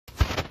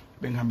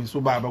bengihambisa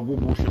ubaba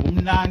kukuhle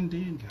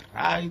kumnandi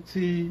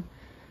ngiright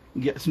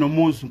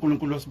sinomuzi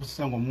uNkulunkulu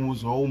wasibusisa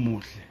ngomuzi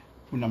owumuhle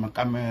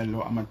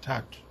unamakamelo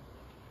amathathu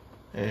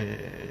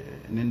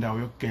nendawo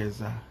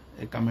yokugeza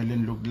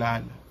ekameleni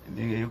lokulala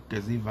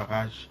neyokugeza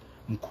ivakashi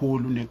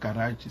mkhulu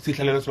negarage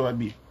sihlalela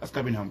sobabili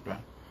asikabe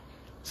namntwana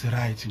si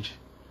right nje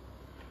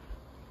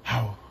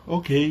hawo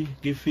okay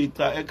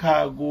ngifica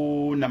ekhaya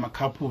kunama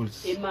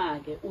couples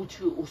emake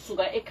uthi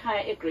usuka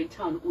ekhaya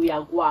eGreytown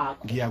uya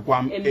kwakho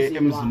ngiyakwami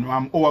emzini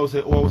wami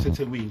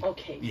owawuseThekwini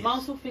okay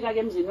mase ufika ke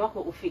emzini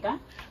wakho ufika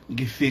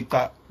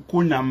ngifica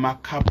kunama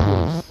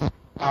couples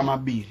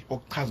amabili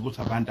okuchaza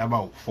ukuthi abantu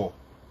abawu4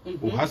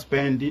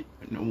 uhusband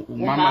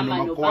umama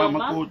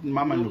nomakoti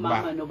mama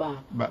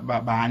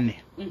nobaba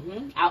bane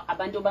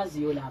abantu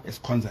baziyo lapha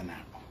esikhonza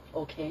nabo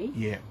okay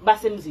yeah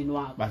basemzini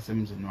wami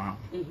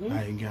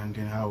hayi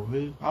ngiyangena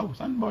hawu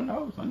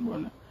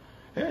sanibona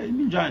hey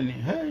ninjani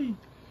hey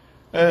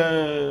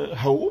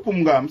hawu uphi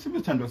umngami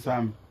sibithandwa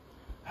sami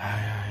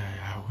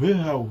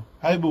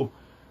hayibo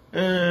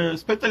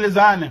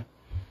sipecelezana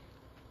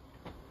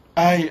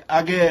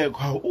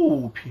akekho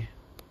uphi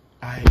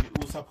hayi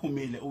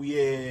usaphumile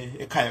uye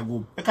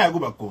ekhaya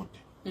kuba godi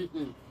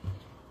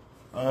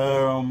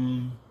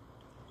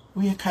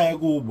uye ekhaya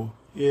kubo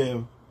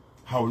yebo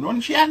hawu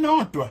nonishiya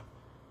nodwa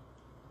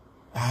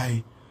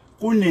hayi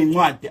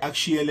kunencwadi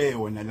akushiyele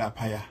yona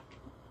lapha ya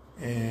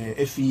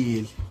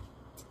efiyeli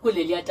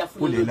kuleli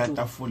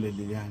tafula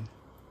leliyana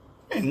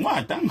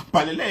incwadi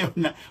angibhalele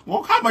yona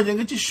ngokuhamba nje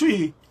ngithi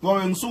shwi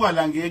ngoba ngisuka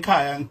la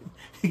ngekhaya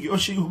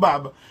ngiyoshiya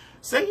ubaba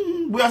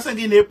sengibuya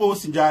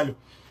sengineposi njalo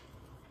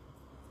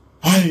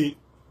hayi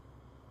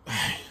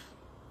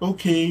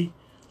okay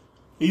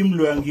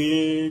imlo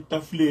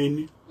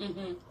ngetafuleni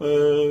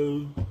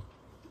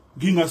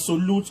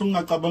ngingasolutho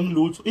ngingacabanga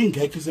lutho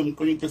ingekho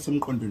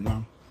semqondweni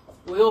wami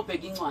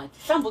uyobheka incwadi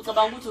mhlawumbe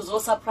ucabanga ukuthi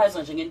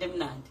uzosurprise nje ngento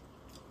emnandi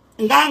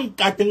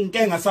ngangikade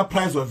ngike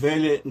ngasurprise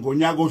vele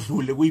ngonyaka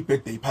odlule kuyi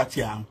birthday party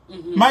yami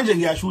manje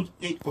ngiyasho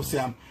ukuthi inkosi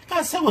yami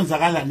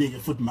kasekwenzakalani ke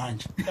futhi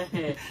manje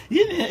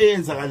yini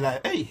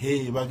eyenzakalayo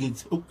hey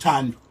bakithi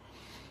ukuthandwa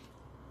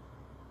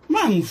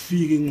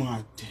mangifika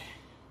incwadi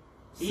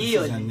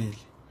iyo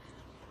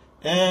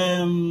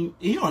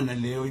iyona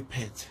leyo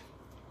iphethe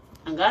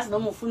angazi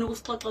noma ufuna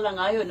ukusixoxela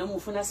ngayo noma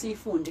ufuna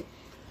siyifunde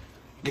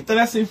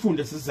ngicela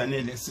siyifunde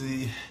sizanele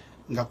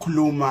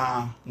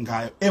ngakhuluma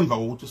ngayo emva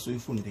kokuthi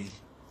soyifundile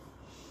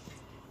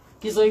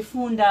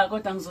ngizoyifunda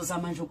kodwa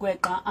ngizozama nje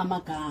ukweqa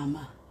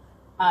amagama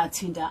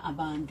athinta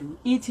abantu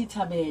ithi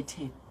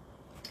thabethe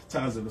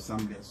thakazelo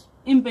sami leso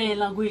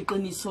impela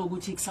kuyiqiniso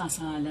ukuthi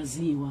kusasa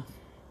laziwa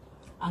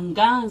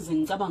angaze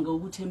ngicabanga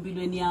ukuthi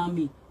empilweni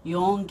yami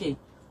yonke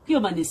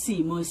kuyoba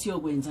nesimo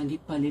esiyokwenza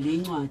ngikubhalele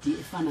incwadi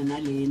efana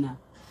nalena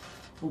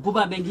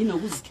ukuba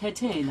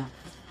benginokuzikhethela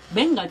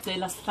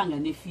bengingacela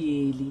sihlangane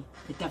efiyeli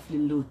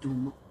etafuleni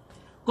lodumo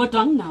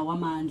kodwa nginawo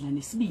amandla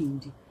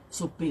nesibindi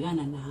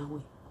sokubhekana nawe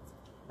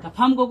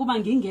ngaphambi kokuba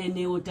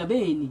ngingene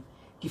odabeni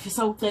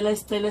ngifisa ucela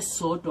isicelo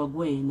esisodwa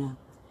kuwena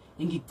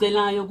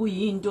engicelayo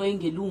kuyinto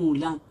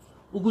engelula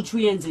ukuthi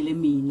uyenzele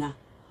mina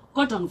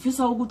kodwa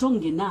ngifisa ukuthi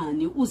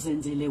ongenani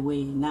uzenzele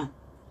wena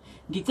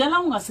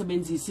ngicela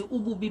ungasebenzisi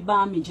ububi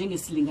bami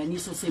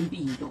njengesilinganiso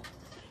sempilo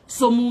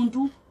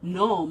somuntu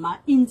noma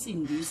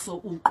insindiso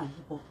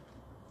uqobo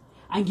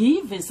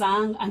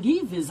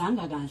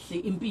angiyivezanga kahle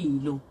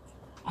impilo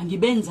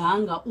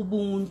angibenzanga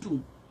ubuntu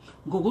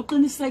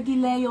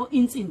ngokuqinisekileyo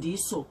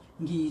insindiso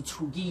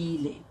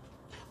ngiyithukile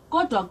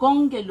kodwa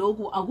konke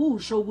lokhu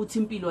akusho ukuthi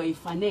impilo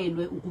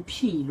ayifanelwe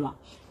ukuphilwa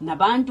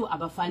nabantu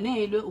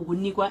abafanelwe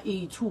ukunikwa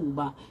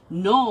ithuba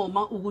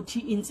noma ukuthi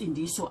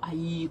insindiso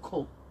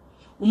ayikho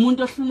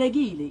umuntu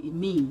ohlulekile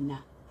imina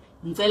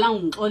ngicela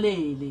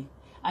ungixolele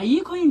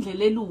ayikho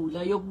indlela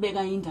elula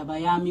yokubeka indaba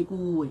yami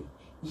kuwe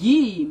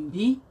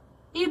yimbi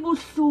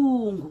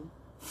ibuhlungu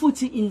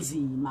futhi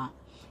inzima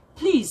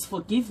please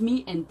forgive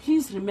me and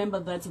please remember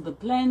that the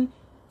plan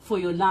for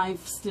your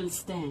life still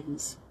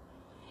stands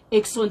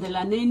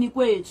eksondelaneni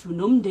kwethu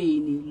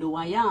nomndeni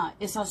lowaya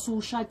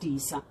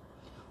esasushadisa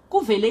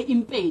kuvele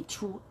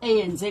impethu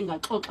eyenze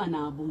ngaxoxa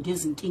nabo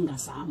ngezinkinga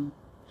zami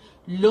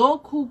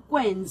lokhu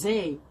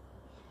kwenze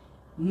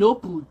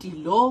nobhuti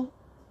lo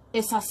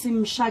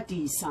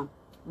esasimshadisa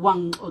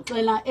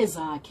wangixoxela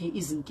ezakhe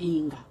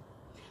izinkinga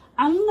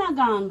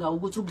anginakanga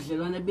ukuthi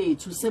ubudlelwane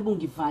bethu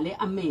sebungivale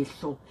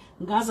amehlo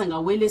ngaze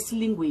ngawele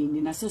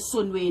esilingweni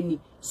nasesonweni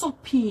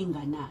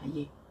sokuphinga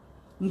naye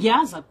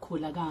ngiyaza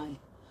ukukholakala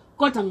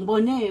kodwa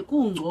ngibone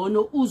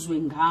kungcono uzwe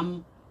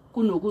ngami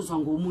kunokuzwa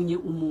ngomunye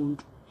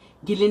umuntu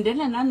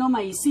ngilindele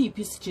nanoma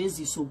yisiphi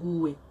isijeziso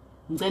kuwe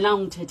ngicela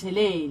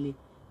ungithethelele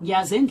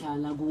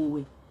ngiyazendlala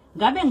kuwe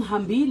ngabe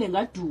ngihambile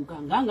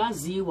ngaduka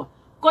ngangaziwa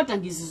kodwa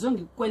ngizizwe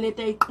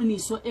ngikukweleta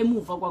iqiniso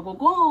emuva kwako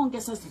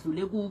konke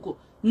sasidlule kuko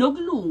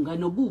nokulunga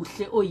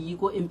nobuhle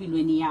oyiko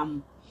empilweni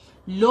yami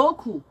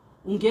lokhu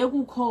ungeke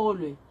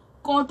ukholwe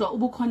kodwa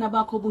ubukhona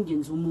bakho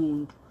bungenza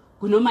umuntu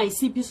kunoma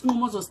isiphi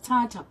isinqumo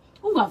ozosithatha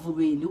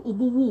ungavubeli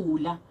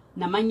ubuwula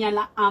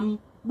namanyala am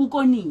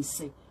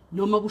bukonise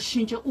noma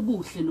kushintshe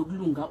ubuhle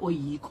nokulunga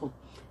oyikho.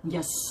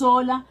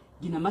 Ngiyasola,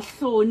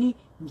 nginamahloni,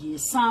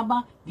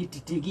 ngiyesaba,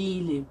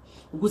 ngididekile.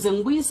 Ukuze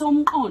ngibuyise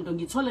umqondo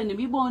ngithola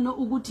nemibono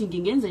ukuthi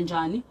ngingenze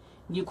njani,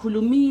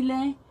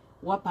 ngikhulumile,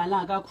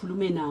 wabhala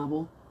akakhulume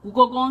nabo.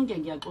 Kuko konke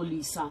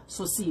ngiyaxolisa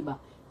Sosiba,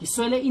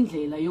 ngiswele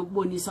indlela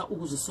yokubonisa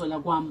ukuzisola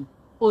kwami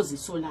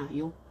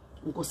ozisolayo.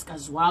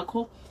 Unkosikazi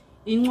wakho.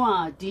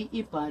 Incwadi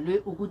ibhalwe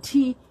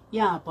ukuthi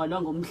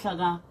yabhalwa ngomhla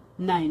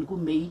ka-9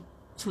 kuMeyi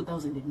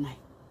 2009.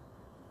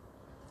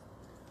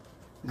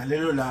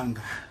 Ngalelo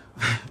langa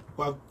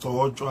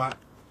kwagcotshwa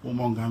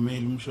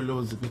umongameli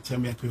uMsholozi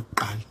kwithemu yakhe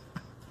yokuqala.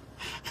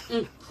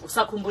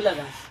 Usakhumbula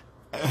kahle?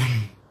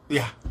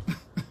 Yeah.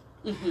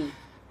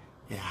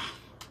 Yeah.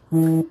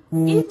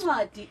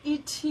 Incwadi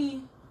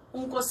ithi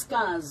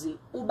unkosikazi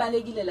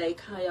ubalekile la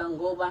ekhaya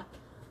ngoba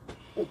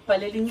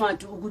ubhalela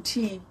incwadi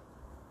ukuthi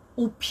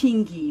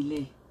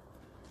uphingile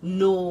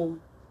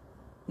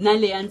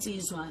nale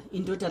yansizwa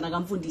indodana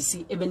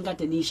kaMfundisi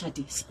ebenikade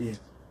niyishadisa. Yes.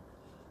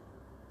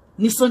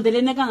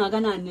 Nisondelene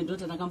kangakanani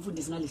nendodana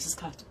kaMfundisi ngalesi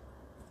sikhathi?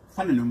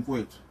 Fana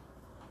nomfowethu.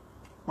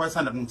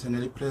 Wayesanda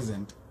kungithengela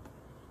ipresent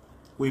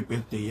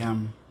kwi-birthday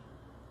yami,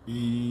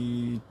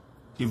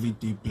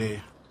 i-DVD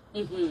player.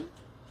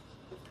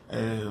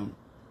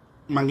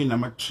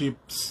 Manginama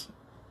trips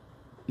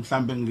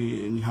mhlambe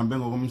ngihambe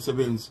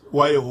ngokomsebenzi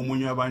waye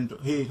omunye wabantu,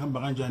 hey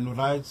hamba kanjani,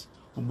 right,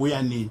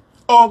 ubuya nini,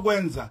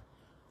 okwenza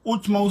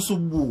uthi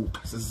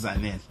mawusubuka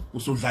sesizanele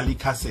usudlala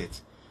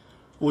icassette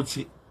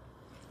uthi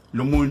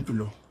lo muntu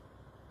lo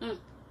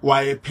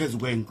waye phezulu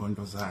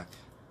kweengondo zakhe.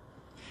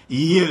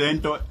 Yiyo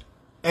lento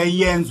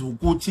eyenza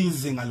ukuthi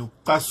izinga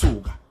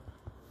lokucasuka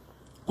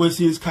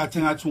kwesinye isikhathi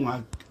engathi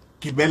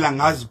ungagibela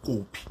ngazi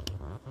kuphi.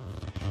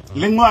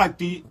 Le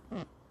ncwadi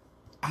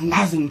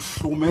angazi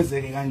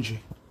ngihlukumezeke kanje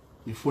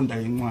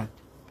ngifunda incwadi.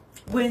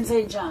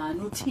 Wenze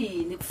njani,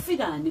 uthini,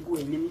 kufikani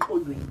kuwena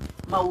emqondweni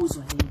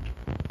mawuzwa lento?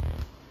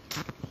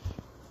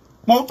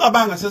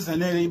 Mawucabanga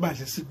sezanele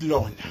ibandla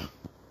sikulona,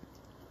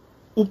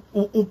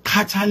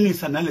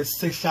 ukhathanisa nalesi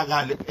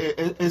sehlakalo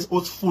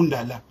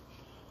osifunda la,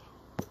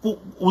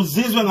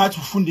 uzizwe ngathi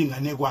ufunda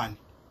inganekwane.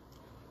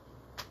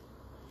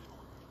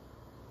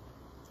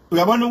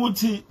 Uyabona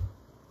ukuthi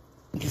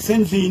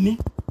ngisendlini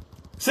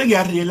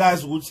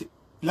sengiyarealize ukuthi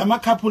lama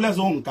couple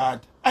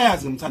azongigada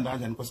ayazi ngimthanda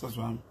kanjani nkosikazi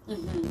wami.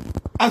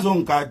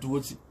 Azongigada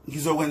ukuthi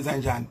ngizokwenza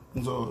njani,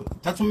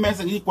 ngizothatha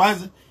ummese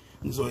ngiyigwaze,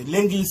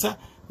 ngizoyilengisa,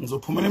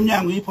 ngizophumela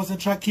eminyango yiphose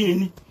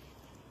truckini,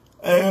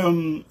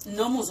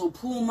 noma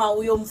uzophuma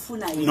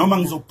uyomfuna yena, noma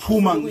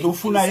ngizophuma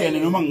ngiyofuna yena,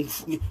 noma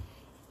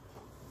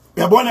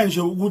uyabona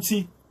nje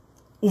ukuthi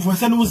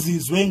uvesana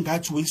uzizwe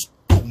ngathi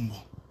wesidumbu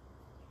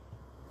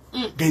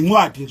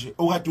ngencwadi nje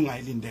okade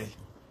ungayilindele.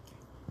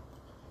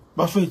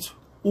 Bafethu,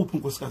 uphi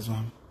unkosikazi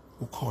wami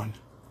ukhona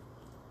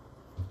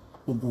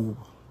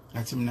ukuba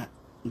ngathi mina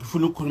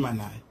ngifuna ukukhuluma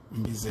naye,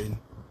 mbizeni.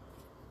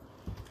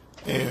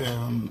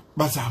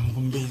 Bazama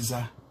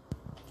ukumbiza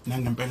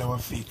nangempela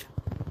wafika.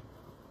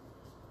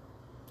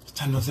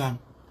 Sithando sami,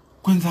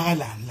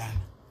 kwenzakalani lana?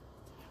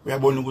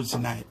 Uyabona ukuthi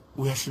naye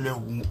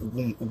uyahluleka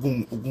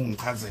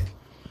ukungichazela.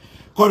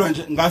 Kodwa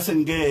nje ngase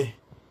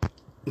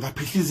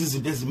ngaphihliza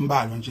izinto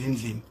ezimbalwa nje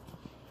endlini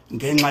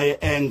ngenxa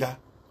ye-anger,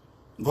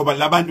 ngoba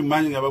labantu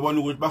manje ngiyababona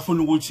ukuthi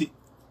bafuna ukuthi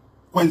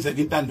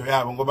kwenzeke intando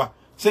yabo, ngoba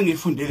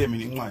sengiyifundile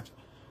mina incwadi.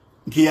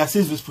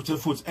 Ngiyasizwa isifuthe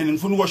futhi and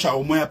ngifuna ukosha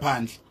umoya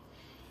phandle.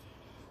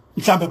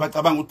 Mhlambe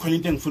bacabanga ukuthi khona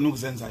into engifuna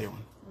ukuzenza yona.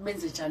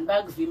 Benze njani,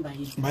 bayakuvimba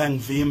yini?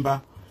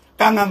 Bayangivimba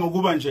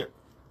kangangokuba nje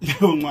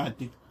leyo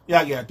ncwadi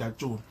yake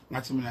yadatshula.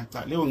 Ngathi mina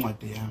cha, leyo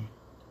ncwadi yami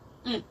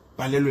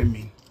balelwe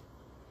mina,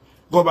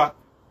 ngoba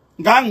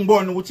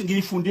ngangibona ukuthi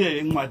ngiyifundile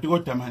le ncwadi,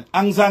 kodwa manje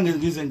angizange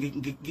ngize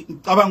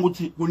ngicabanga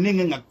ukuthi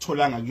kuningi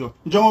engakutholanga kuyo,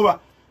 njengoba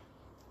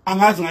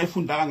angazi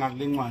ngayifunda kangaka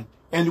le ncwadi.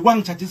 And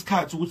kwangithatha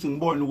isikhathi ukuthi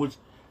ngibone ukuthi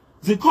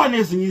zikhona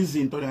ezinye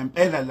izinto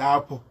lempela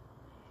lapho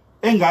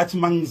engathi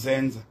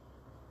mangizenza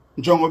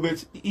njengoba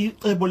bethi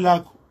icebo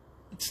lakho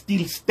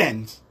still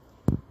stands.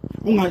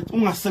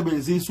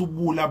 Ungasebenzisi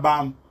ubula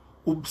bami,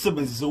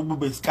 ubusebenzise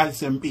ubube isikali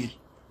sempilo.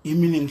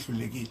 Yimini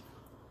engihlulekile.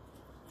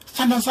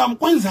 Sithanda sami,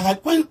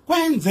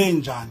 kwenze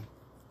njani?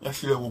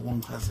 Yahluleka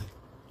ukungichazela.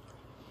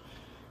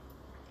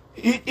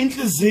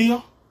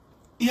 Inhliziyo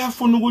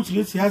iyafuna ukuthi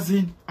ngithi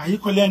yazini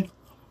ayikho lento.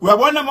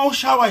 Uyabona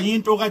mawushawa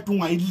into okade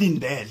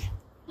ungayilindele.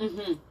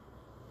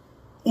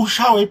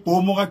 Ushawa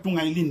ibhomo okade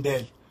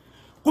ungayilindele.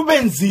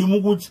 Kube nzima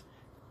ukuthi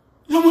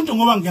lo muntu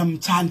ngoba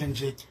ngiyamthanda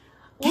nje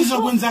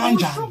ngizokwenza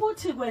kanjani?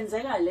 Ukuthi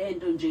kwenzeka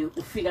lento nje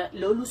ufika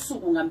lolu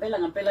suku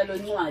ngampela lo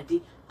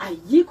ncwadi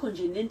ayikho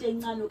nje nento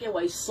encane uke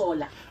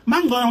wayisola.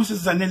 Mangibona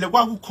usizanele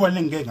kwakukhona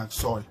engeke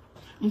ngakusola.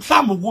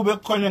 Mhlawumbe kube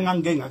kukhona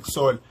engangeke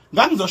ngakusola.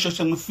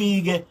 Ngangizosheshe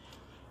ngifike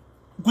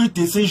kwi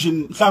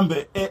decision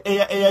mhlambe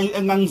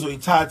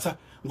engangizoyithatha,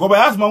 ngoba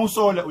yazi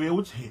mawusola uye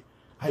uthi he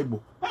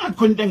hayibo angathi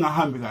khona into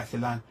engahambi kahle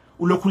lana,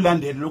 ulokhu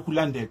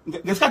ulandela.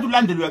 Ngesikhathi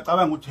ulandela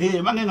uyacabanga ukuthi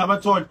hey mangeke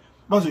ngabathola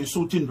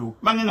bazoyisuthi induku,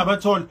 mangeke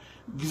ngabathola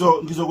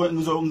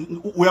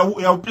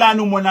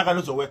uyawuplana umonakalo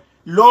ozokwe.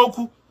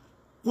 Lokhu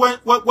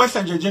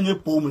kwehla nje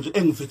njengebhomu nje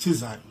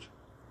engivithizayo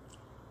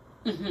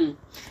nje.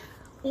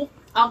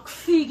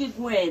 Akufiki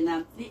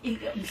kuwena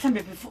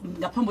mhlambe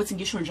ngaphambi kokuthi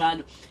ngisho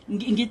njalo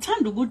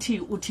ngithanda ukuthi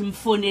uthi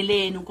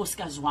mfoneleni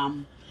unkosikazi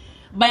wami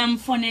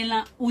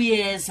bayamfonela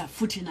uyeza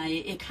futhi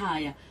naye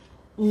ekhaya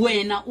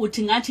wena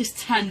uthi ngathi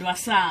sithandwa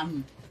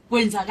sami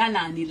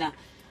kwenzakalani la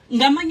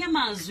ngamanye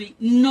amazwi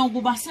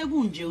nokuba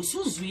sekunje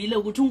usuzwile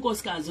ukuthi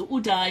unkosikazi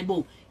uthi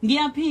hayibo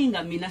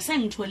ngiyaphinga mina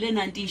sengithole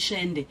nanti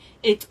ishende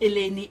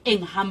eceleni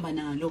engihamba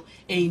nalo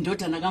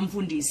indodana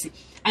kaMfundisi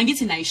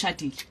angithi nayo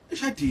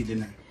eshadile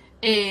nayo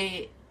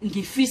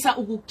ngifisa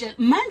ukukutshela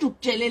manje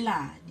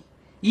ukutshelelani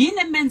yini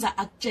emenza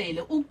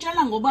akutshele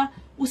ukutshela ngoba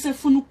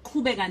usefuna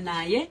ukuqhubeka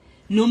naye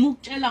noma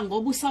ukutshela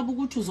ngoba usaba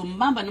ukuthi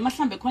uzombamba noma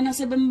mhlambe khona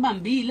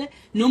sebembambile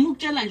noma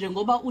ukutshela nje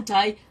ngoba uthi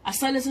hayi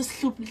asale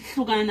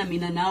sesihlukana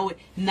mina nawe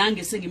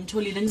nange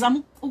sengimtholile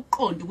ngizama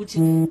ukuqonda ukuthi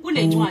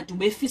kule ncwadi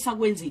ubefisa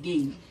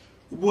kwenzekeni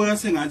ubona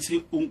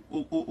sengathi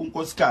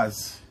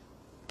unkosikazi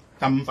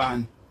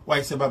kamfana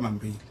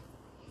wayesebambambile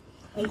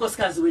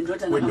unkosikazi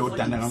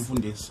wendodana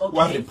kaMfundisi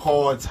wa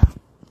reporter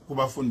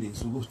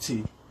kubafundisi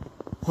ukuthi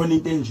khona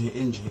into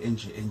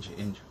enje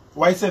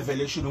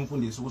wayesevele eshilo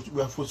umfundisi ukuthi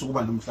uyafisa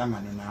ukuba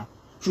nomhlangano nawo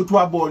futhi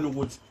wabona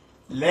ukuthi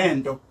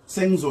lento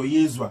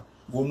sengizoyizwa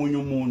ngomunye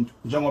umuntu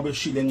njengoba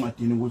eshile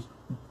encwadini ukuthi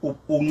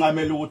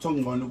unqamela ukuthi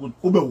ongcono ukuthi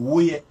kube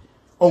uye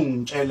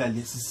ongitshela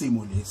lesi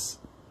simo lesi.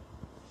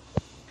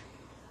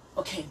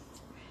 Okay,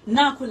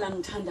 nakho la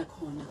ngithanda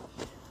khona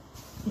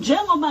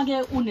njengoba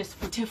ke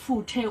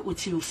unesifuthe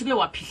uthi ufike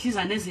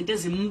waphihliza nezinto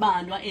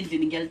ezimbalwa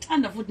endlini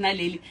ngiyalithanda futhi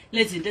naleli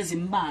lezinto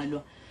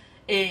ezimbalwa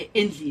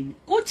endlini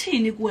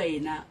kuthini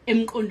kuwena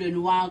emqondweni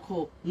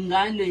wakho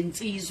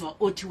ngalensizwa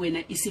othi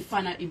wena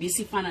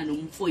ibisifana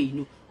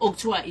nomfowenu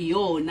okuthiwa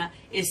iyona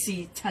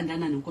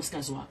esithandana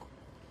nonkosikazi wakho?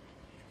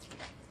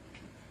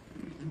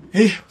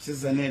 Hey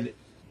sizanele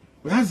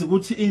uyazi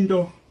ukuthi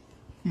into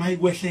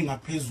mayikwehle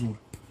ngaphezulu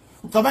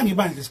ucabanga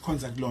ibandla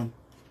esikhonza kulona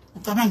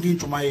ucabanga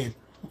intshumayelo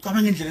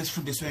ucabanga indlela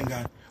esifundiswe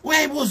ngayo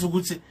uyayibuza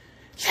ukuthi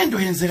lento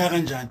yenzeka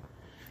kanjani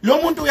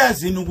lo muntu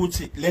uyazini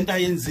ukuthi lento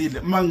ayenzile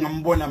uma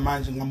ngingambona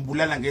manje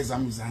ngambulala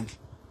ngezami izandla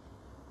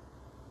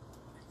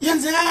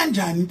yenzeka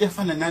kanjani into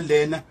efana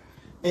nalena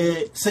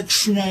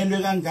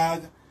sekushunyayelwe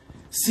kangaka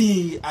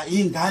si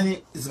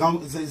ingane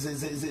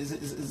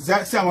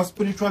siyama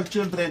spiritual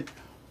children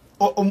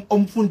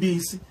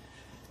omfundisi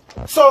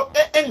so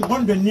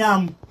engqondweni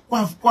yami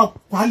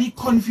kwali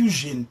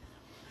confusion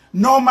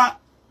noma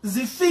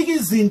zifika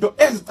izinto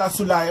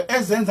ezicasulayo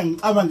ezenza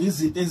ngicabanga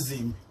izinto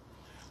ezimbi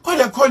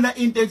kodwa khona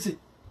into ethi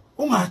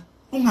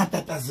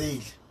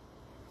ungatatazeli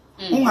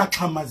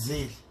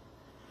ungaxhamazeli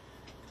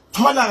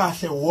thola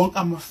kahle wonke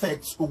ama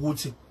facts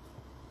ukuthi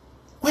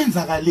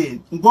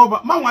kwenzakaleni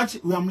ngoba mangathi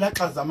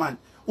uyamlaxaza manje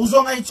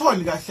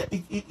uzongayitholi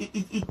kahle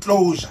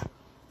iclosure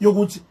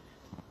yokuthi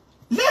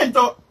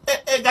lento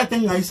ekade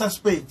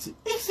ngingayisuspect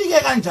ifike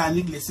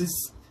kanjani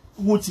kulesi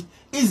ukuthi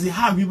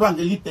izihambi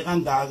ibanga elide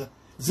kangaka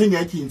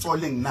zingekho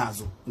insolo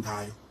enginazo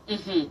ngayo.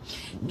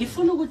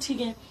 Ngifuna ukuthi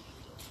ke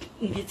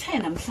ngithe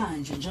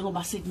namhlanje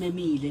njengoba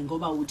sekumemile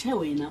ngoba uthe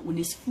wena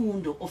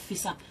unesifundo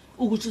ofisa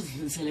ukuthi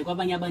uzidlulisele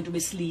kwabanye abantu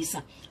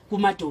besilisa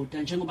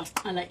kumadoda njengoba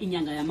siqala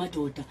inyanga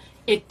yamadoda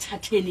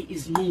ekuthatheni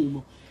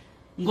izinqumo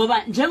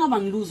ngoba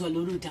njengoba ngiluzwa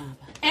lolu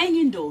daba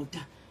enye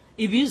indoda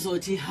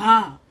ibizothi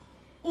ha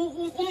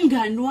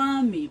umngani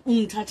wami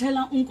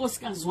ungithathela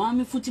unkosikazi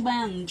wami futhi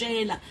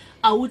bayangitshela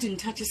awuthi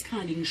ngithathe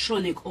isikhali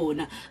ngishone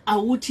khona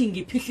awuthi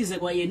ngiphihlize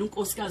kwayena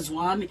unkosikazi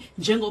wami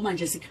njengoba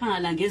nje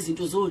sikhala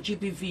ngezinto zo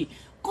GBV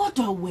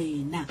kodwa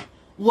wena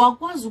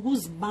wakwazi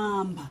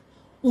ukuzibamba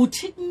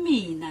uthi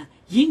kumina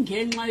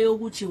yingenxa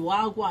yokuthi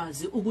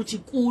wakwazi ukuthi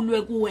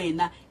kulwe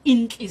kuwena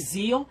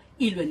inhliziyo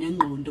ilwe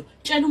nengqondo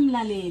tshela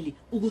umlaleli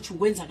ukuthi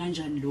ukwenza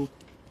kanjani lokho.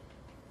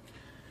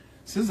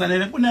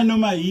 Sizanele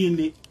kunanoma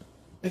yini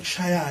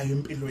ekushayayo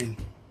empilweni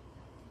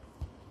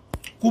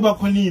kuba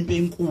khona impi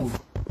enkulu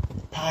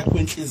phakathi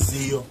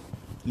kwenhliziyo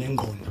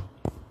nengqondo.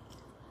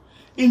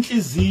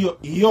 Inhliziyo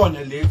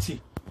iyona lethi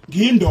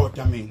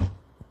ngiyindoda mina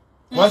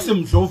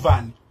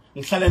wasemdlovani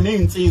ngihlala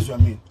nezinsizwa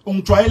mina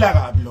ungijwayela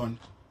kabi lona.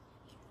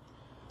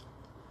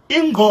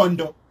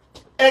 Ingqondo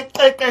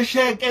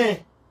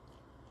eqeqesheke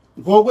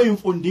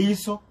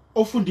ngokwemfundiso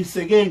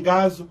ofundiseke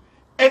ngazo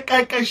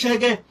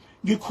eqeqesheke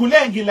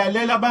ngikhule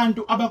ngilalela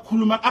abantu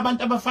abakhuluma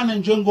abantu abafana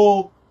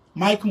njengo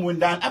Mike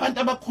Mwendana abantu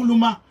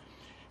abakhuluma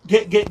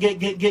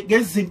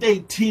ngezinto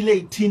ezithile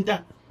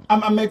ezithinta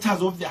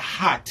ama-matters of the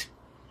heart.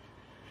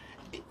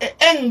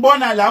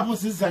 Engibona lapho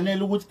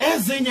sizanele ukuthi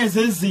ezinye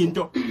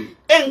zezinto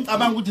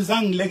engicabanga ukuthi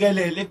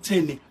zangilekelele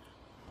ekutheni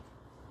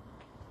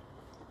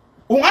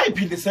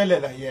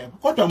ungayiphindiselela yebo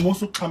kodwa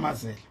musu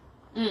uxhamazela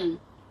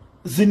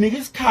zinika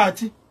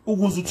isikhathi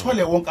ukuze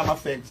uthole wonke ama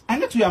facts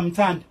angithi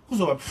uyamthanda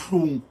kuzoba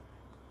buhlungu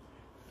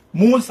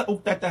musa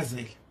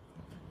ukutatazela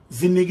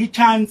zinika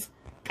ichance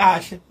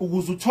kahle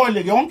ukuze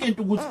uthole yonke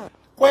into ukuthi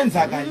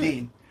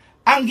kwenzakaleni.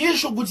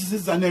 Angisho ukuthi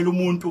sizanele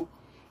umuntu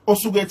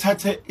osuke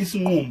ethathe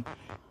isinqumo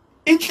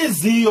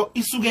inhliziyo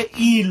isuke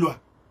ilwa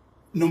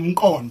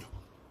nomqondo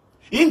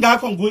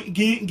ingakho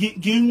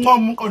nginqoma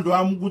umqondo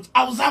wami ukuthi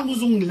awuzange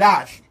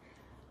uzungilahle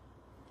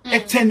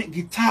ekutheni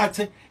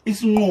ngithathe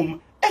isinqumo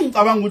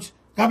engicabanga ukuthi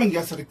ngabe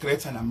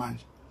ngiyasiregreta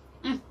namanje.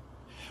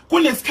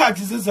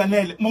 Kunesikhathi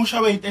sizanele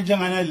mawushawe into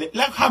enjenganale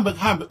la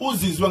kuhambe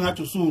uzizwe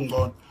ngathi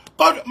usungcono.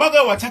 Kodwa make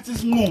wathatha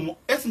isinqumo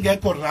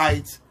esingekho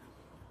right.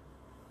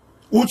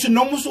 Uthi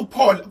noma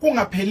usuphola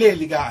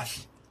kungapheleli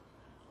kahle.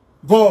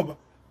 Ngoba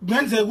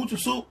kungenzeka ukuthi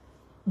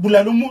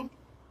usubulala umuntu,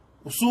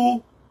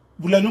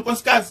 usubulala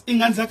unkosikazi,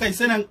 ingane zakhe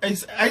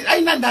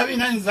ayinandaba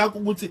ingane zakho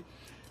ukuthi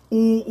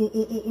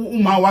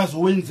uma wazi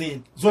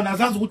wenzeni. Zona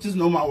zazi ukuthi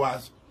izinoma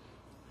wazi.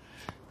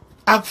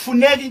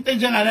 Akufuneki into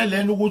enjengana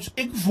lena ukuthi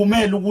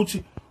ikuvumele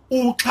ukuthi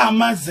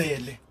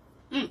uxhamazele.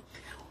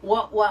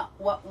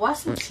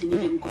 Wasuthini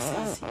ke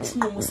Nkosikazi?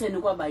 Isinqumo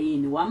senu kwaba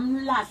yini?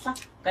 Wamlahla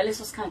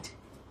ngaleso sikhathi?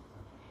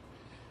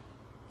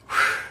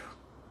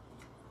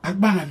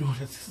 Akubanga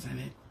lutho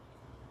sisizanele.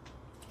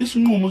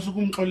 Isinqumo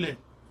sokumxolela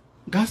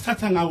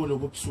ngasithatha ngawo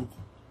lobusuku.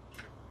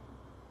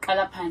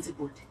 Qala phansi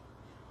bhuti.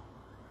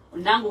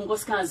 Nangu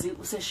unkosikazi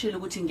useshilo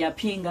ukuthi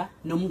ngiyaphinga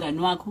nomngani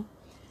wakho.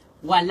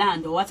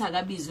 Walando wathi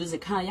akabizwe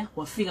ezekhaya,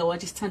 wafika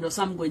wathi isithando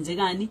sami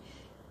kwenzekani,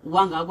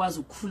 wangakwazi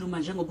ukukhuluma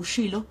njengoba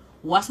ushilo,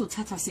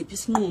 wasuthatha siphi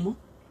isinqumo?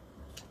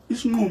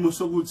 Isinqumo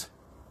sokuthi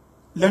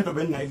lento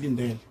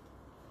bengayilindele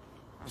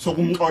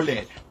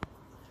sokumxolela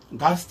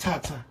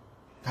ngasithatha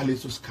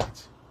ngaleso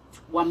sikhathi.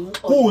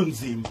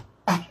 Kunzima.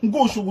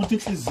 Ngisho ukuthi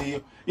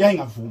inhliziyo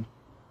yayingavuma.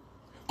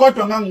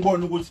 Kodwa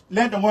ngangibona ukuthi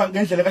lento ngoba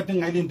ngendlela kade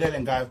ngingayilindele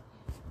ngayo.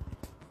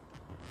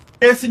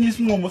 Esinye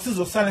isinqumo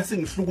sizosala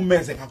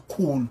singihlukumeze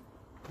kakhulu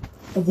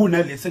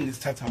ukunalesi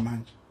engisithatha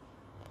manje.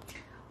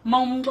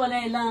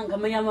 Mawumxolela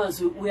ngamanye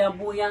amazwi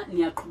uyabuya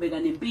niyaqhubeka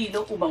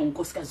nempilo uba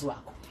unkosikazi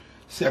wakho.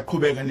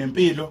 Siyaqhubeka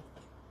nempilo,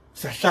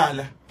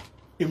 siyahlala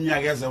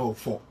iminyaka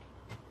yazo4.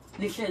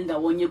 Nihleli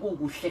ndawonye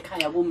kukuhle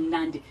ekhaya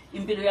kumnandi,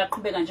 impilo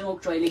yaqhubeka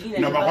njengokujwayelekile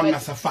noma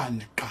kwangasafani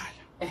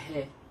neqala.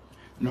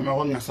 Noma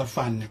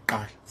kwangasafani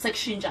neqala.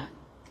 Sekushintsha.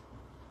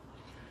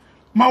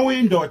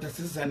 Mawuyindoda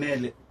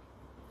sisizanele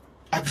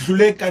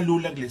akudluleki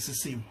kalula kulesi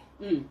simo.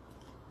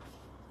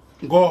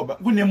 Ngoba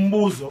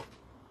kunembuzo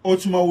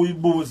othi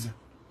mawuyibuza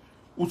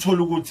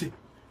uthola ukuthi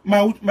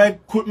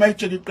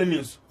mayitshela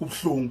iqiniso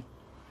kubhlungu,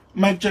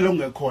 mayitshela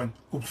ongekhona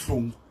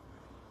kubhlungu.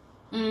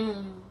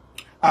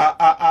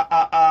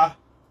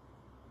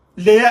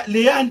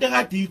 Leya into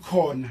kade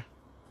ikhona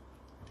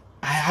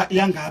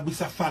yangabe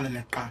isafana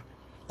neqala.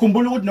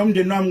 Khumbula ukuthi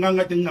nomndeni wami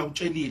ngangade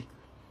ngingawutshelile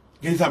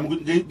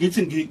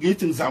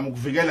ngithi ngizama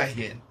ukuvikela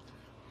yena.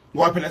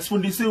 Ngoba phela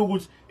sifundisiwe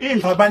ukuthi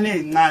ingxabane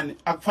ezincane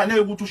akufanele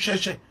ukuthi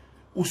usheshe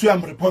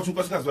usuyamreport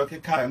unkosikazi wakhe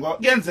ekhaya ngoba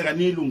kuyenzeka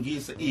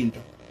nilungise into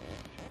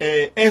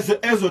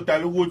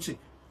ezodala ukuthi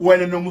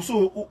wena noma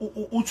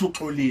uthi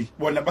uxolile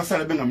bona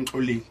basala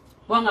bengamxoleli.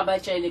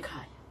 Wangabatshela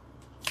ekhaya.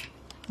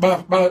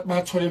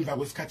 Bathola emva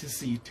kwesikhathi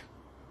eside.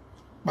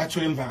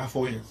 Bathola emva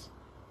ka4 years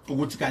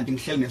ukuthi kanti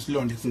ngihleli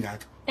nesilonda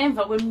esingaka.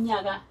 Emva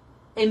kweminyaka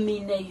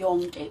emine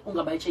yonke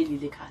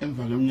ungabatshelile ekhaya.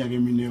 Emva kweminyaka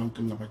emine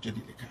yonke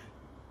ungabatshelile ekhaya.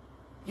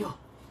 Yo.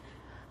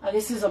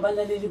 Ake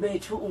sizobalaleli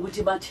bethu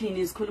ukuthi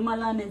bathini, sikhuluma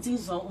la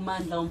nensizwa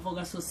uMandla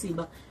uMfoka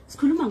Sosiba.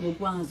 Sikhuluma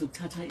ngokwazi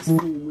ukuthatha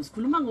isinqumo,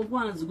 sikhuluma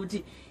ngokwazi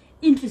ukuthi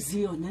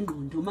inhliziyo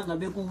nengqondo uma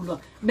ngabe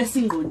kulwa bese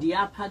ingqondo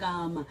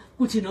iyaphakama,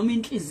 kuthi noma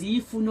inhliziyo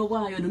ifuna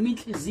kwayo, noma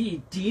inhliziyo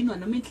idinwa,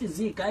 noma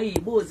inhliziyo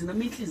igayibozi,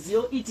 noma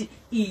inhliziyo ithi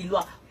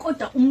ilwa,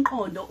 kodwa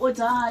umqondo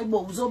othi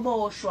hayibo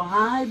uzoboshwa,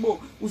 hayibo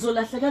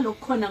uzolahleka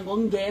lokukhona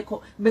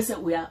ngokungekho, bese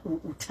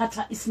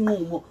uthatha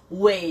isinqumo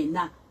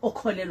wena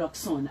okholelwa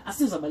kusona.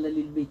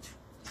 Asizabalaleli bethu.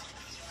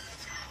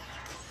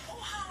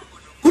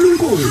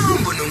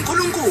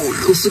 uNkulunkulu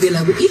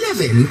kusukela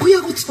ku11 kuya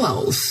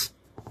ku12.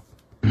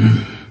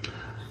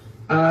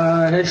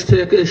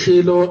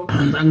 #eshilo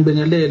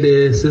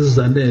angibingelele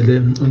sizizanele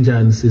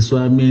unjani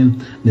siswami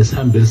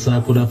nesihambeli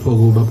sakho lapho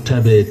kuba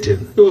Kuthabethe.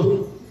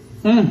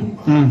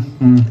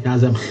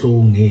 Yazi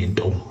abhlungu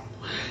into.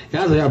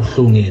 Yazi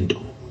yabhlungu into.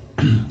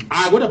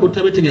 Kodwa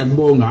Kuthabethe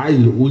ngiyakubonga,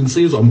 hayi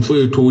uyinsizwa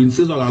mfowethu,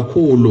 uyinsizwa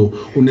kakhulu,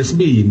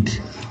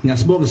 unesibindi.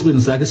 Ngiyasibonga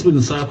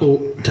isibindi sakho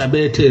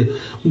Kuthabethe,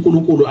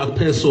 uNkulunkulu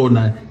akuphe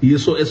sona,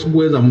 yiso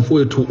esikwenza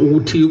mfowethu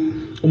ukuthi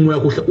umoya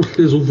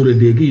uhlezi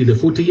uvulelekile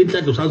futhi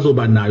inhlanhla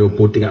usazoba nayo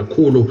bhodi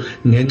kakhulu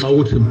ngenxa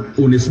ukuthi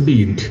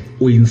unesibindi,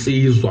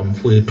 uyinsizwa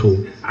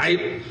mfowethu. Hayi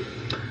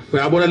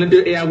uyabona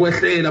lento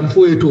eyakwehlela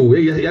mfowethu,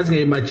 yazi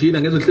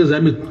ngiyimagina ngezinhliziyo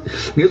yami,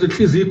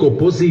 ngezinhliziyo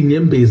igobhozi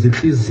inyembezi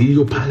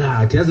inhliziyo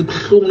phakathi, yazi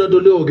ibhlungu lento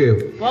leyo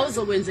ke.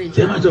 Wawuzokwenza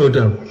njani?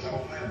 Madoda.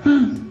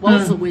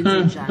 Wawuzokwenza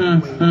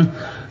njani?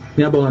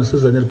 Ngiyabonga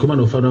sizanele khuluma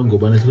nofana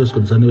ngobani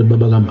sibesikhonisana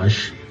baba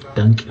kaMashi.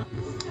 Thank you.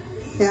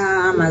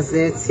 Yeah,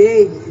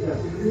 Mazethi.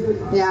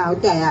 Yeah,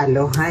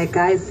 utayalo. Hi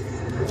guys.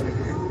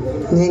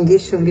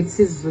 Ngisho ngithi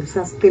sizulu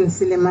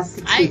sasiqinisile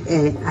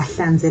masithi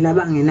ahlanzela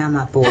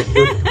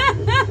abangenamabhodo.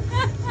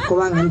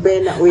 Ngoba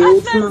ngempela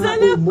uyothi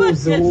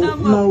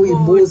uma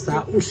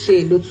uyibuza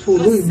ushelo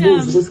uthula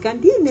uyibuza ukuthi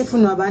kanti yini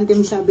efuna abantu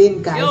emhlabeni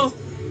guys.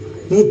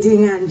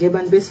 Ngidinga nje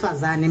abantu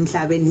besifazane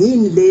emhlabeni,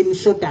 yini le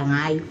nishoda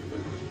ngayo.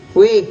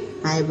 We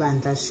hayi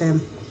bandla shem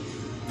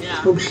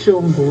Yeah.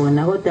 ubuhlungu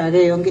wona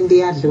kodwa-ke yonke into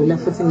iyadlula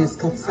futhi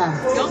nesikhathi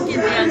sayo Yonke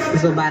into iyadlula.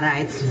 uzoba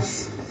right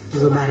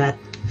uzoba right.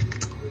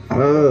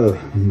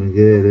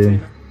 Ngibekele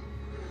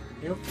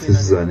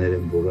sizizanele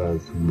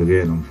mbokazi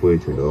ngibekele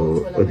nomfowethu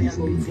lo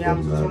onesibindi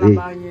kangaka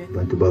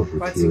abantu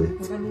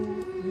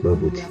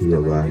bavuthiwe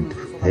abantu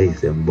hayi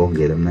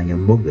siyambongela mina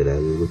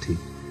ngiyambongela-ke ukuthi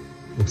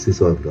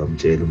usisi wakhe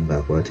wamtshela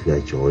umngakho wathi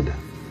kajola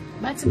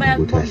Bathi ukuthi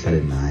bayakubona.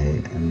 ahlale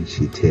naye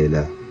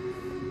angishithela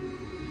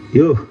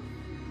yo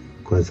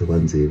kwaze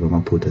kwanzima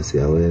amaphutha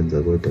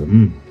siyawenza kodwa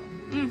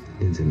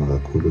inzima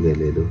kakhulu-ke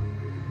lelo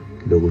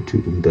lokuthi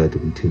umntwana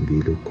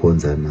umthembile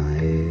ukukhonza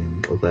naye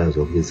ngixoxa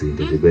zonke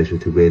izinto nje besho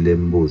ukuthi bele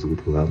mbuzo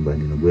ukuthi uhamba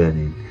nini ubuya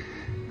nini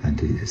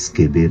kanti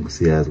isigebengu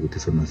siyazi ukuthi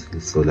sona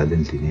sisolala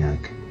endlini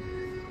yakhe.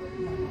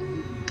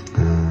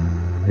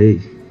 Hey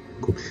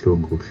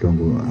kubuhlungu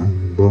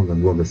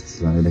ngibonga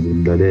sisizanele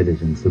ngimlalele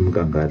nje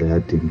ngisemkangala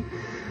yadini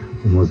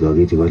umuzi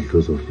wakithi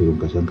kwadlozo ufika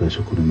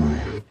ngashangashwa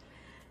khulumayo.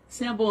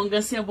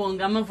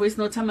 Siyabonga ama voice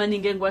note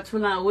amaningi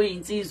engiwathola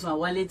weinsizwa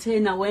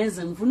walethena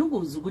weze ngifuna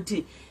ukuzwa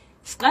ukuthi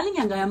siqala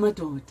inyanga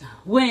yamadoda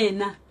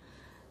wena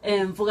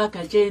mfuka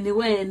gatsheni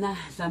wena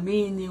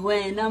Dlamini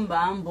wena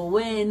Mbambo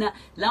wena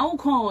la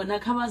ukhona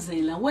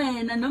Khabazela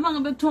wena noma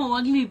ngabe kuthiwa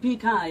wakuliphi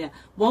ikhaya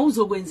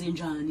wawuzokwenza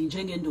njani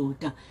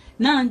njengendoda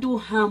nantu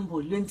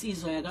uhambo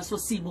lwensizwa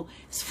yakaSosibo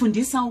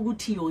sifundisa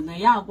ukuthi yona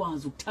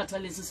yakwazi ukuthatha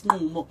lesi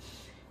sinqumo.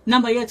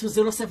 Number yethu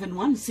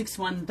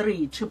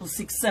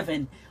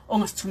 0716136667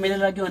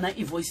 ongasithumelela kuyona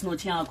ivoice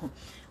note yakho.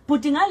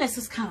 Buti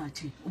ngalesi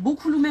sikhathi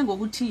ubukhulume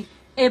ngokuthi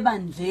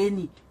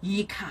ebandleni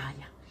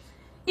yikhaya.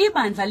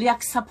 Ibandla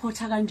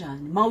liyakusupporta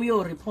kanjani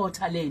mawuyo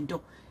reporta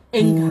lento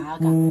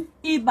engaka?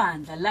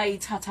 Ibandla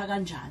layithatha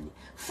kanjani?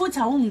 Futhi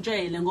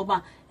awungitshele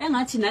ngoba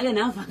engathi nake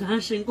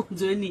navakasha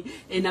enkonzweni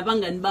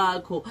nabangani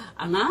bakho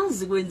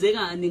angazi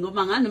kwenzekani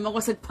ngoba ngani noma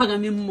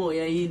kwasekuphakama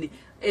imimoya yini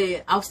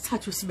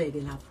awusithathe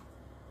usibeke lapho.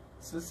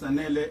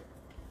 Sisanele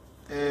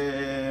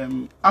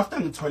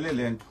after ngithole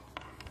lento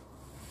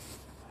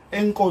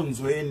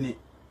enkonzweni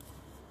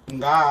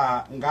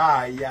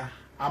ngaya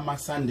ama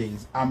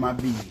Sundays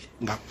amabili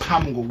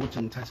ngaphambi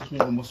kokuthi ngithathe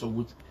isinqumo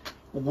sokuthi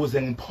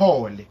ukuze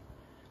ngiphole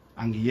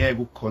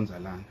angiyeke ukukhonza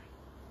lana.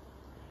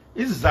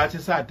 Isizathu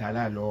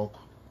esadala lokho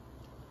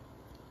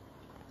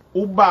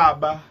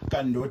ubaba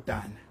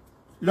kaNdodana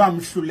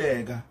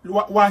lwamhluleka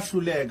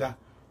wahluleka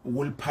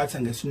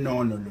ukuliphatha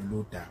ngesinono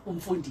loluda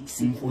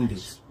Umfundisi.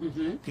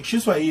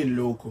 Ngishiswa yini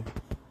lokho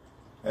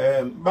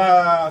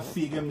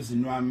bafika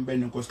emzini wami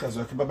benonkosikazi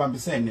wakhe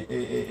babambisene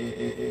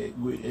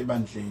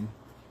ebandleni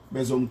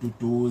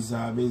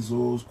bezomduduza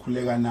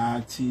bezosikhuleka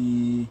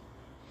nathi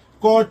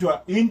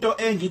kodwa into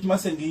engithi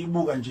mase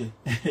ngiyibuka nje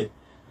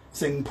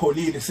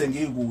sengipholile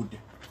sengikude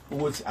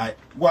ukuthi hayi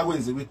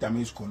kwakwenziwa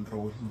i-damage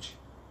control nje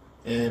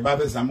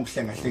babezama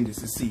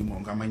ukuhlengahlengisa isimo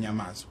ngamanye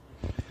amazwi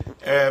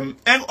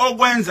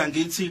okwenza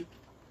ngithi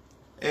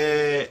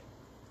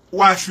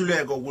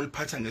wahluleka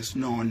ukuliphatha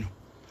ngesinono.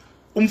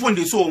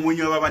 Umfundisi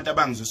omunye wabantu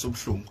abangizwisa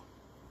ubuhlungu.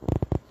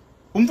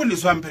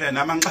 Umfundisi wami phela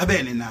nami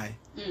angixabene naye.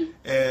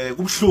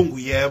 Kubuhlungu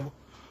yebo.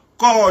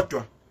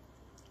 Kodwa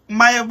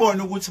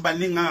mayebona ukuthi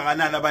baningi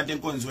kangakanani abantu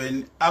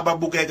enkonzweni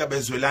ababukeka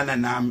bezwelana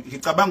nami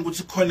ngicabanga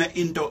ukuthi khona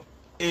into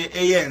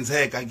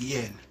eyenzeka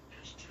kuyena.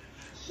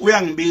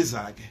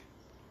 Uyangibiza ke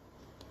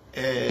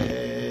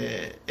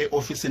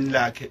e-officeini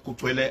lakhe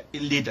kugcwele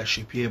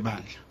i-leadership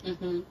yebandla.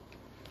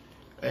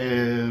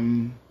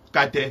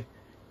 Kade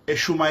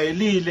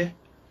eshumayelile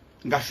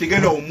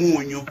ngafikelwa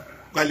umunyu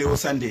kwaleyo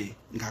Sunday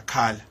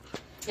ngakhala.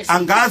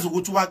 Angazi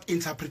ukuthi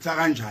wak-interpreta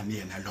kanjani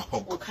yena lokho.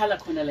 Ukhala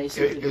khona la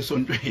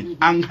esontweni.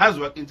 Angazi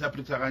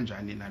wak-interpreta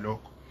kanjani yena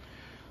lokho.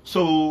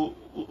 So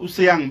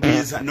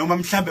useyangibiza noma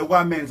mhlambe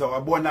kwamenza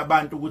wabona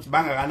abantu ukuthi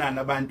bangakanani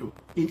abantu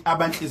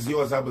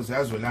abanhliziyo zabo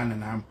ziyazwelana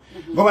nami.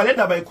 Ngoba le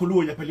ndaba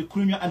ikhulunywa phela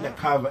ikhulunywa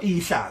undercover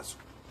iyihlazo.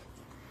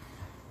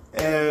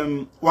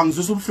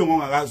 Wangizwisa ubuhlungu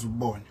ongakazi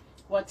ubone.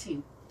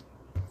 Wathini?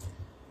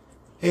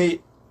 Hey,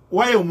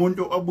 waye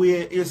umuntu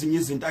obuye ezinye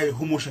izinto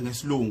ayihumusha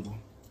ngesilungu.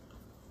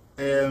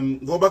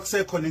 Ngoba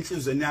kusekhona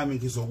enhlizweni yami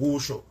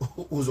ngizokusho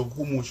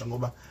uzokuhumusha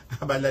ngoba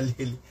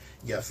abalaleli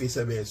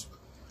ngiyafisa bezwe.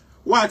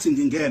 Wathi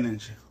ngingena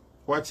nje.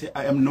 Wathi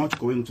I am not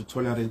going to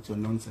tolerate your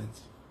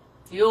nonsense.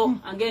 Yo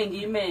angeke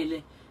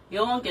ngiyimele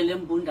yonke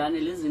lembundane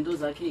lezinto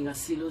zakhe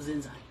ingasilo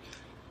zenzayo.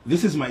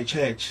 This is my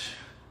church.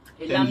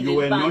 And you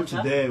were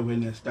not there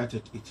when I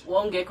started it.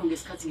 Wongekho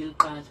ngesikhathi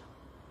ngiliqala.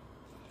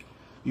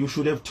 You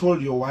should have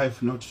told your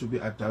wife not to be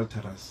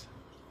adulterous.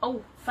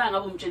 Oh, fanga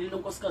ngabe umtshelile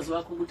unkosikazi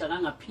wakho ukuthi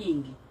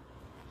akangaphingi.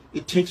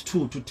 It takes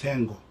two to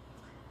tango.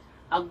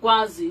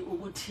 Akwazi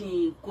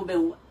ukuthi kube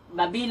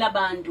babili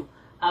abantu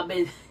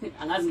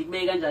angazi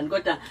ngibeke kanjani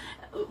kodwa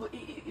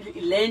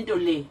lento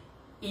le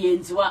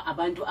iyenziwa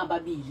abantu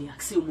ababili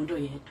akusiyo umuntu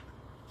oyedwa.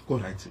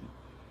 Correct.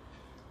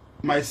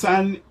 My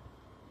son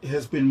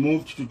has been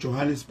moved to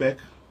Johannesburg.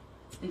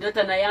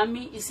 Indodana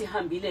yami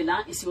isihambile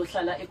la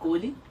isiyohlala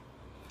eGoli.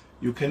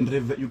 You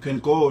can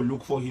go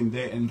look for him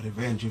there and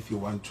revenge if you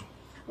want to.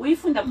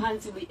 uyifunda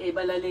phansi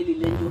ebalaleli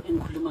lento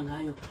engikhuluma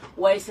ngayo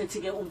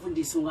wayesethi ke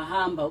umfundisi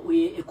ungahamba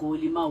uye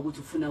eGoli mawukuthi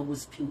ufuna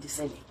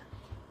ukuziphindiselela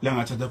la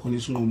ngathatha khona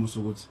isinqumo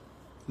sokuthi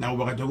nawo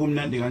bakade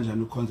kumnandi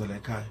kanjani ukukhonza la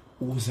ekhaya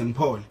ukuze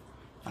ngiphole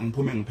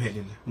angiphume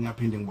ngiphele la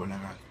ngingaphinde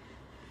ngibonakala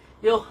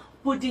yo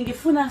buti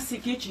ngifuna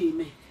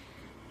sigijime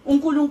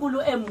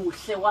uNkulunkulu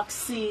emuhle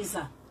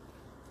wakusiza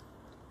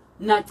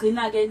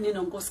nagcina ke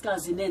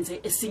ninonkosikazi nenze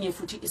esinye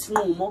futhi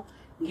isinqumo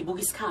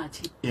ngibuka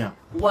isikhathi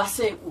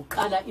wase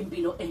uqala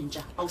impilo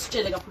entsha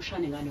awusitshele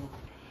kaphushane ngalokho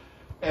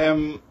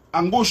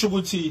angikusho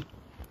ukuthi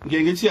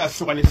ngithi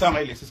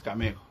asihlukanisanga ilesi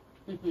sigameko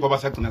ngoba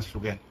sagcina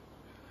sihlukene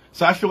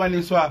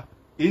sahlukaniswa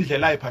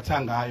indlela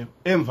ayiphatha ngayo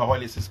emva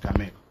kwalesi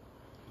sigameko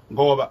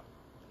ngoba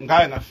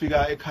ngaye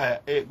ngafika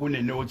ekhaya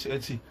kune note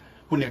ethi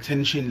kune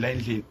tension la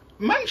endlini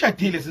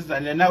mangishadile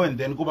sizane nawe and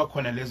then kuba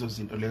khona lezo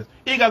zinto lezo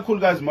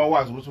ikakhulukazi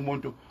mawazi ukuthi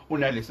umuntu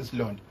unalesi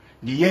silonda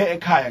ngiye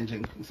ekhaya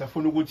nje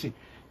ngisafuna ukuthi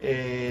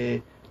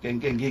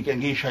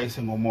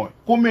ngishayise ngomoya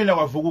kumina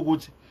kwavuka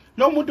ukuthi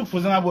lo muntu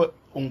kufuze ngabe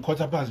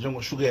ungikhotha phansi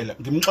njengoshukela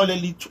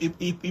ngimxolela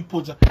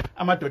iphutha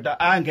amadoda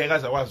angeke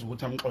azawazi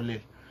ukuthi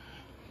amxolele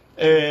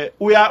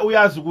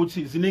uyazi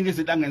ukuthi ziningi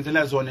izinto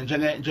angenzela zona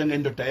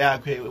njengendoda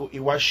yakhe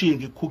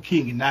iwashing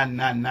cooking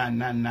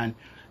nani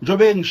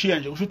njobe ngishiya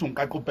nje kusho ukuthi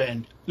ngiqaqa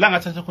upende la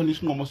ngathatha khona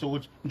isinqumo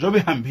sokuthi njobe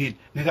ehambile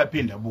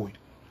ngekaphinda abuye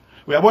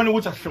uyabona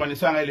ukuthi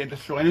asihlukanisanga lento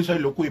sihlukaniswa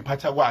lokhu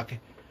uyiphatha kwakhe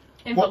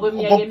emva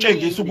kweminyaka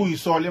ukutshengisa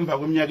ukuyisole emva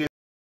kweminyaka